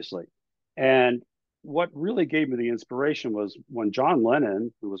 obviously. And what really gave me the inspiration was when John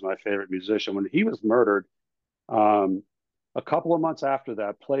Lennon, who was my favorite musician, when he was murdered, a couple of months after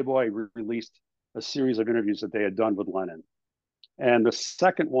that, Playboy released a series of interviews that they had done with Lennon. And the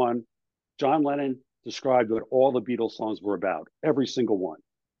second one, John Lennon described what all the Beatles songs were about, every single one.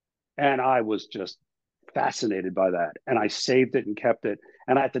 And I was just fascinated by that. And I saved it and kept it.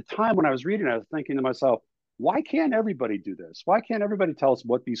 And at the time when I was reading it, I was thinking to myself, why can't everybody do this? Why can't everybody tell us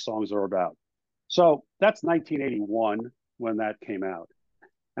what these songs are about? So that's 1981 when that came out.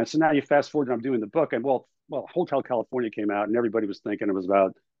 And so now you fast forward and I'm doing the book, and well, Hotel California came out, and everybody was thinking it was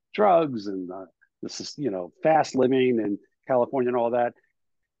about drugs and this is, fast living in California and all that.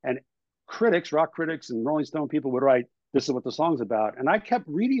 And critics, rock critics and Rolling Stone people would write, "This is what the song's about." And I kept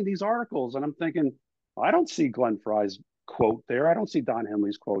reading these articles and I'm thinking, I don't see Glenn Fry's quote there. I don't see Don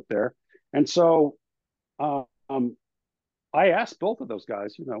Henley's quote there. And so I asked both of those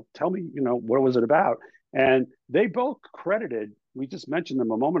guys, tell me, what was it about? And they both credited, we just mentioned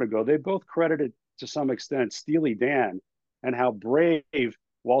them a moment ago, they both credited to some extent Steely Dan and how brave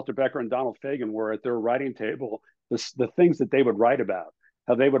Walter Becker and Donald Fagen were at their writing table, the things that they would write about,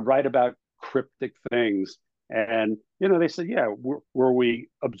 how they would write about cryptic things. And, they said, yeah, were we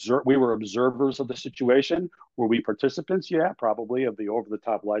were observers of the situation? Were we participants? Yeah, probably, of the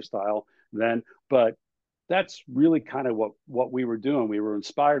over-the-top lifestyle then. But that's really kind of what we were doing. We were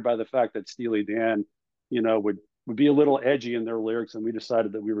inspired by the fact that Steely Dan, would be a little edgy in their lyrics, and we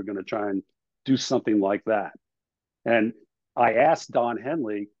decided that we were going to try and do something like that. And I asked Don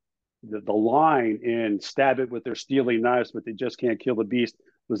Henley, the line in "Stab It with Their Steely Knives, but they just can't kill the beast,"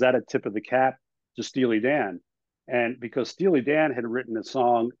 was that a tip of the cap to Steely Dan? And because Steely Dan had written a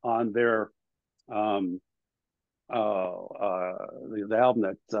song on their the album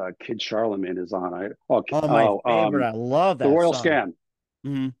that Kid Charlemagne is on. My favorite. I love that The Royal song. Scam.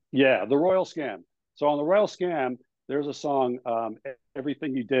 Mm-hmm. Yeah, The Royal Scam. So on The Royal Scam, there's a song,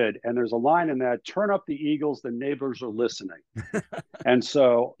 "Everything You Did," and there's a line in that, "Turn up the Eagles, the neighbors are listening." And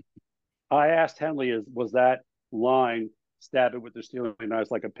so I asked Henley, was that line, "Stab It with their stealing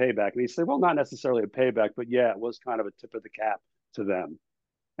knives," like a payback? And he said, well, not necessarily a payback, but yeah, it was kind of a tip of the cap to them.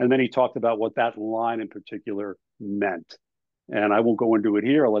 And then he talked about what that line in particular meant. And I won't go into it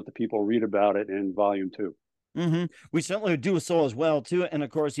here. I'll let the people read about it in volume 2. Mm-hmm. We certainly do so as well too. And of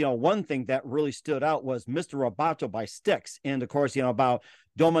course, one thing that really stood out was Mr. Roboto by Styx. And of course, about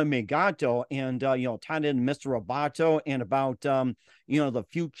Doma Megato and tied in Mr. Roboto and about the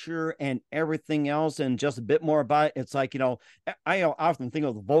future and everything else, and just a bit more about it. It's like, I often think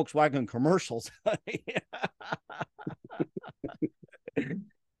of the Volkswagen commercials.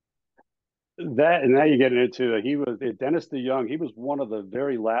 That, and now you get into he was Dennis DeYoung. He was one of the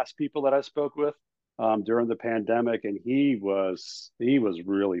very last people that I spoke with during the pandemic, and he was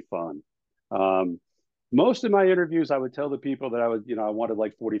really fun. most of my interviews, I would tell the people that I would, I wanted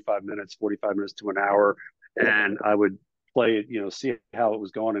like 45 minutes to an hour, and I would play it, see how it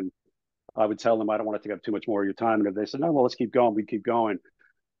was going. And I would tell them, I don't want to take up too much more of your time. And if they said, no, well, let's keep going, we keep going.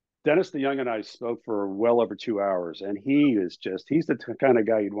 Dennis DeYoung and I spoke for well over 2 hours, and he's the kind of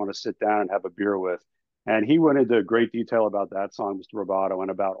guy you'd want to sit down and have a beer with. And he went into great detail about that song, Mr. Roboto,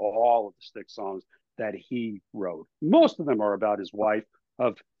 and about all of the Styx songs that he wrote. Most of them are about his wife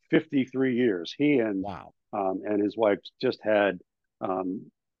of 53 years. He Wow. and his wife just had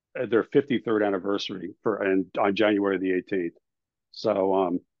their 53rd anniversary on January the 18th.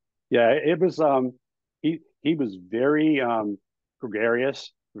 So yeah, it was he was very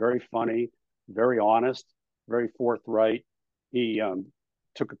gregarious, very funny, very honest, very forthright. He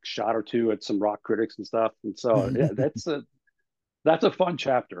took a shot or two at some rock critics and stuff, and so yeah, that's a fun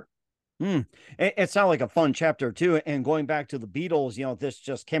chapter. It sounded like a fun chapter too. And going back to the Beatles, this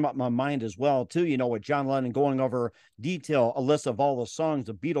just came up in my mind as well too. With John Lennon going over detail a list of all the songs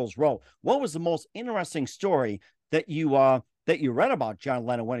the Beatles wrote. What was the most interesting story that you read about John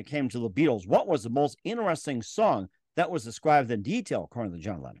Lennon when it came to the Beatles? What was the most interesting song that was described in detail according to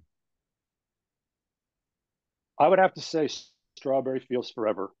John Lennon? I would have to say "Strawberry Fields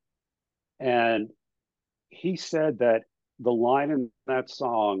Forever," and he said that the line in that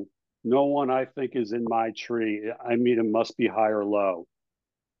song, "No one I think is in my tree. I mean, it must be high or low."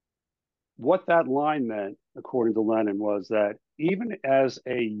 What that line meant, according to Lennon, was that even as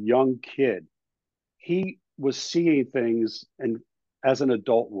a young kid, he was seeing things and as an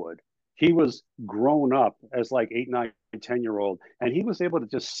adult would. He was grown up as like 8, 9, 10-year-old, and he was able to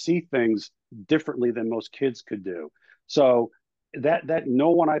just see things differently than most kids could do. So that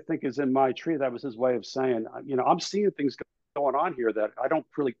no one I think is in my tree. That was his way of saying, I'm seeing things going on here that I don't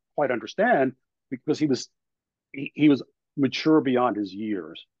really quite understand, because he was mature beyond his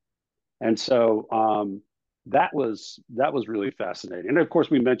years. And so that was really fascinating. And of course,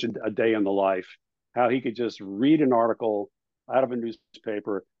 we mentioned A Day in the Life, how he could just read an article out of a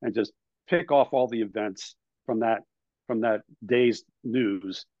newspaper and just pick off all the events from that day's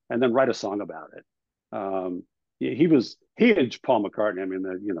news and then write a song about it. He and Paul McCartney. I mean,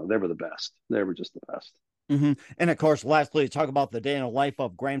 they were the best. They were just the best. And of course, lastly, talk about the day in the life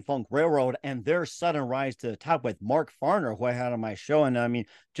of Grand Funk Railroad and their sudden rise to the top with Mark Farner, who I had on my show. And I mean,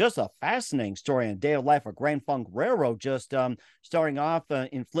 just a fascinating story and day of life of Grand Funk Railroad, just starting off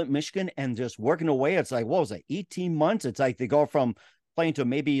in Flint, Michigan, and just working away. It's like, what was it, 18 months? It's like they go from playing to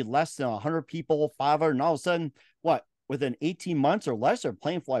maybe less than 100 people, 500, and all of a sudden, what, within 18 months or less, they're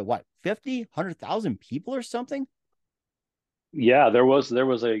playing for like, what, 50, 100,000 people or something? Yeah, there was a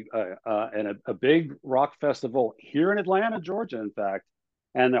big rock festival here in Atlanta, Georgia, in fact,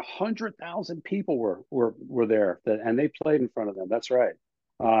 and 100,000 people were there, and they played in front of them. That's right.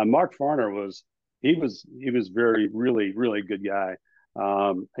 Mark Farner was very really good guy.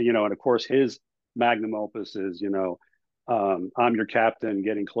 And of course his magnum opus is I'm Your Captain,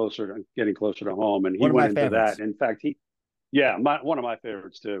 getting closer to home, and he One of my went into that. favorites. In fact, yeah, one of my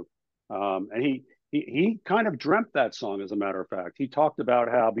favorites too. And he kind of dreamt that song. As a matter of fact, he talked about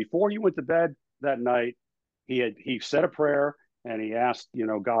how before he went to bed that night, he said a prayer and he asked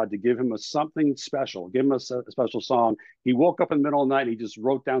God to give him something special, give him a special song. He woke up in the middle of the night and he just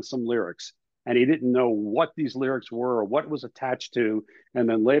wrote down some lyrics, and he didn't know what these lyrics were or what it was attached to. And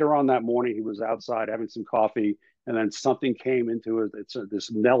then later on that morning, he was outside having some coffee, and then something came into it. It's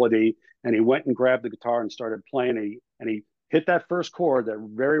this melody, and he went and grabbed the guitar and started playing. And he hit that first chord, that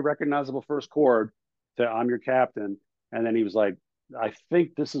very recognizable first chord to "I'm Your Captain," and then he was like, "I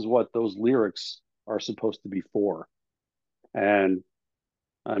think this is what those lyrics are supposed to be for." And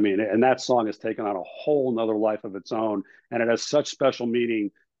I mean, and that song has taken on a whole nother life of its own, and it has such special meaning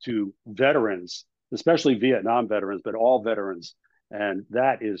to veterans, especially Vietnam veterans, but all veterans. And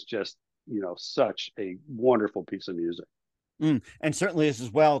that is just such a wonderful piece of music. And certainly this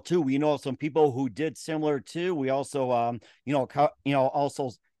as well too. We know some people who did similar too. We also,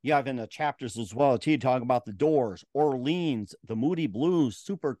 also you have in the chapters as well too, talking about the Doors, Orleans, the Moody Blues,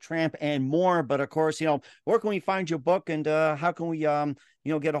 Super Tramp, and more. But of course, where can we find your book, and how can we,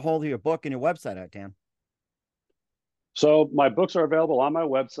 get a hold of your book and your website at, Dan? So my books are available on my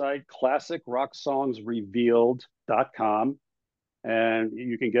website, classicrocksongsrevealed.com. And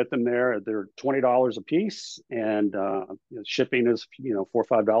you can get them there. They're $20 a piece, and shipping is $4 or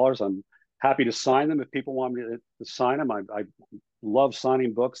 $5. I'm happy to sign them if people want me to sign them. I love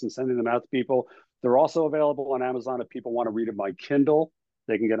signing books and sending them out to people. They're also available on Amazon if people want to read them by Kindle.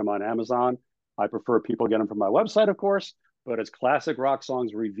 They can get them on Amazon. I prefer people get them from my website, of course, but it's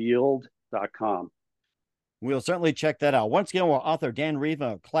classicrocksongsrevealed.com. We'll certainly check that out. Once again, we're author Dan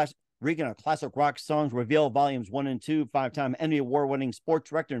Reagan, Reagan, a classic rock songs reveal volumes 1 and 2, 5-time Emmy-award-winning sports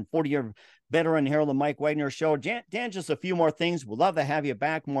director and 40-year veteran here on the Mike Wagner Show. Dan, just a few more things. We'd love to have you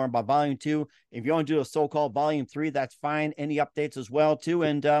back more about volume 2. If you want to do a so-called volume 3, that's fine. Any updates as well, too.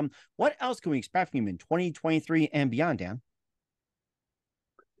 And what else can we expect from him in 2023 and beyond, Dan?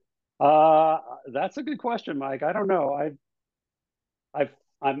 That's a good question, Mike. I don't know.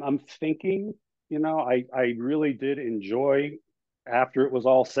 I'm thinking, I really did enjoy after it was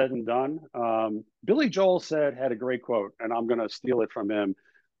all said and done. Billy Joel had a great quote, and I'm going to steal it from him.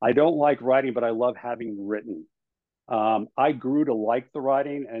 I don't like writing, but I love having written. I grew to like the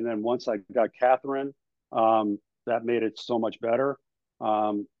writing, and then once I got Catherine, that made it so much better.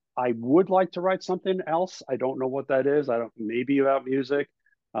 I would like to write something else. I don't know what that is. Maybe about music.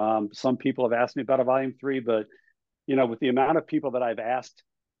 Some people have asked me about a volume 3, but with the amount of people that I've asked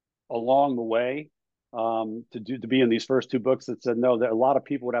along the way to be in these first 2 books that said no, that a lot of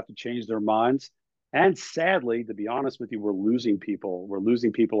people would have to change their minds. And sadly, to be honest with you, we're losing people. We're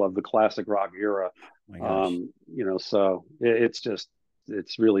losing people of the classic rock era. Oh my gosh. So it's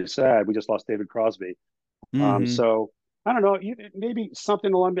really sad. We just lost David Crosby. So I don't know, maybe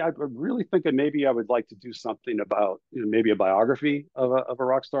something along the, I'm really thinking maybe I would like to do something about, maybe a biography of a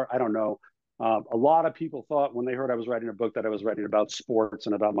rock star. I don't know. A lot of people thought when they heard I was writing a book that I was writing about sports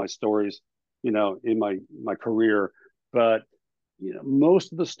and about my stories, in my career. But,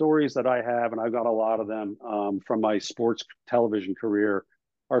 most of the stories that I have, and I've got a lot of them from my sports television career,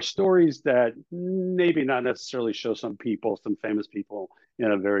 are stories that maybe not necessarily show some famous people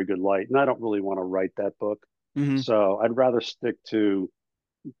in a very good light. And I don't really want to write that book. So I'd rather stick to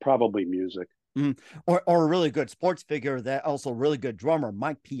probably music. Or a really good sports figure that also really good drummer,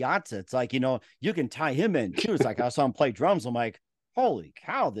 Mike Piazza. It's like, you can tie him in too. It's like I saw him play drums. I'm like, holy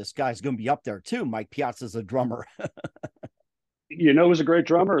cow, this guy's going to be up there too. Mike Piazza's a drummer. Who's a great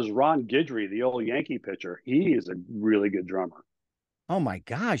drummer is Ron Guidry, the old Yankee pitcher. He is a really good drummer. Oh my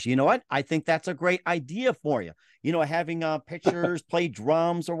gosh. You know what? I think that's a great idea for you. Having pitchers play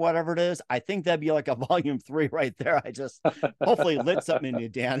drums or whatever it is. I think that'd be like a volume 3 right there. I just hopefully lit something in you,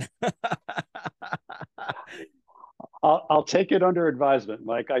 Dan. I'll take it under advisement,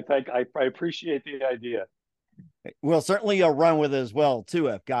 Mike. I appreciate the idea. We'll certainly run with it as well, too,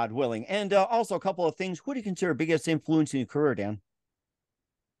 if God willing. And also a couple of things. Who do you consider biggest influence in your career, Dan?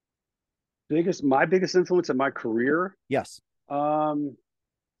 My biggest influence in my career? Yes. Well,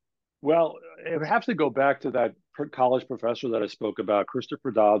 it would have to go back to that college professor that I spoke about,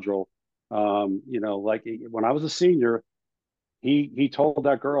 Christopher Dodrell. Like when I was a senior, he told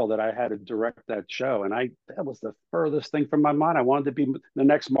that girl that I had to direct that show, and that was the furthest thing from my mind. I wanted to be the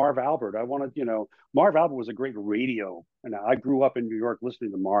next Marv Albert. Marv Albert was a great radio, and I grew up in New York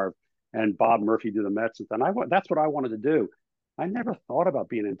listening to Marv and Bob Murphy do the Mets, and that's what I wanted to do. I never thought about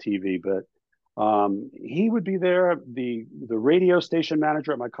being in TV, but he would be there. The radio station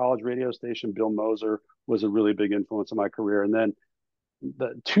manager at my college radio station, Bill Moser, was a really big influence in my career. And then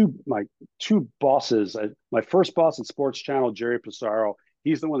my two bosses, my first boss at Sports Channel, Jerry Pissarro,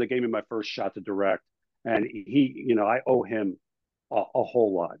 he's the one that gave me my first shot to direct. And I owe him a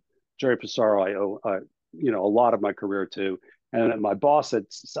whole lot. Jerry Pissarro, I owe, a lot of my career to. And then my boss at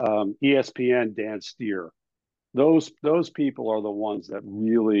ESPN, Dan Steer, those people are the ones that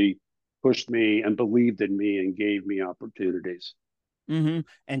really pushed me and believed in me and gave me opportunities.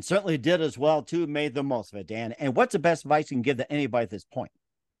 And certainly did as well, too, made the most of it, Dan. And what's the best advice you can give to anybody at this point?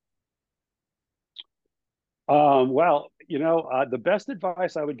 The best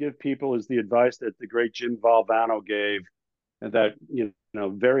advice I would give people is the advice that the great Jim Valvano gave, and that,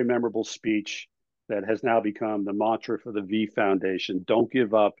 very memorable speech that has now become the mantra for the V Foundation. Don't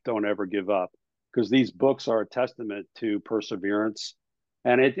give up. Don't ever give up. Because these books are a testament to perseverance.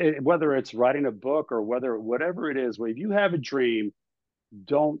 And whether it's writing a book or whatever it is, if you have a dream,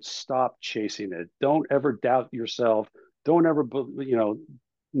 don't stop chasing it. Don't ever doubt yourself. Don't ever,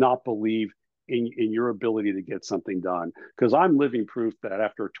 not believe in your ability to get something done. Because I'm living proof that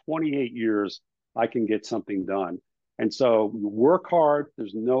after 28 years, I can get something done. And so work hard.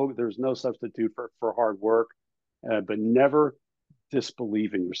 There's no substitute for hard work, but never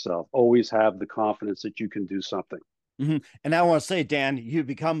disbelieve in yourself. Always have the confidence that you can do something. And I want to say, Dan, you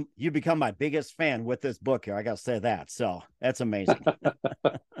become my biggest fan with this book here. I got to say that. So that's amazing.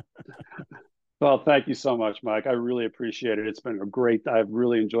 Well, thank you so much, Mike. I really appreciate it. I've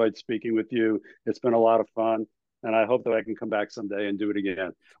really enjoyed speaking with you. It's been a lot of fun. and I hope that I can come back someday and do it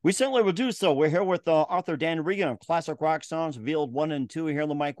again. We certainly will do so. We're here with author Dan Reagan of Classic Rock Songs Revealed 1 and 2 here on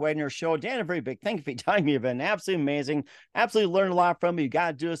the Mike Wagner Show. Dan, a very big thank you for your time. You've been absolutely amazing. Absolutely learned a lot from you. You got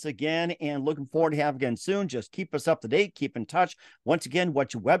to do this again, and looking forward to having again soon. Just keep us up to date. Keep in touch. Once again,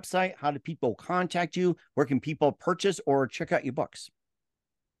 what's your website? How do people contact you? Where can people purchase or check out your books?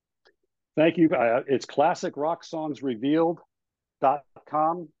 Thank you. It's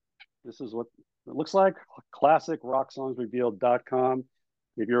classicrocksongsrevealed.com. This is what it looks like, classicrocksongsrevealed.com.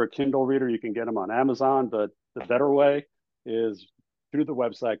 If you're a Kindle reader, you can get them on Amazon, but the better way is through the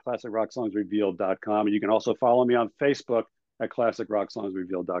website, classicrocksongsrevealed.com. And you can also follow me on Facebook at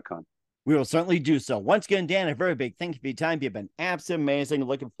classicrocksongsrevealed.com. We will certainly do so. Once again, Dan, a very big thank you for your time. You've been absolutely amazing.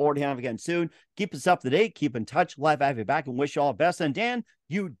 Looking forward to having you again soon. Keep us up to date. Keep in touch. Love to have you back and wish you all the best. And Dan,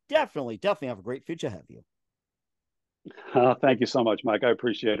 you definitely have a great future ahead of you. Thank you so much, Mike. I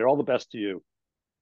appreciate it. All the best to you.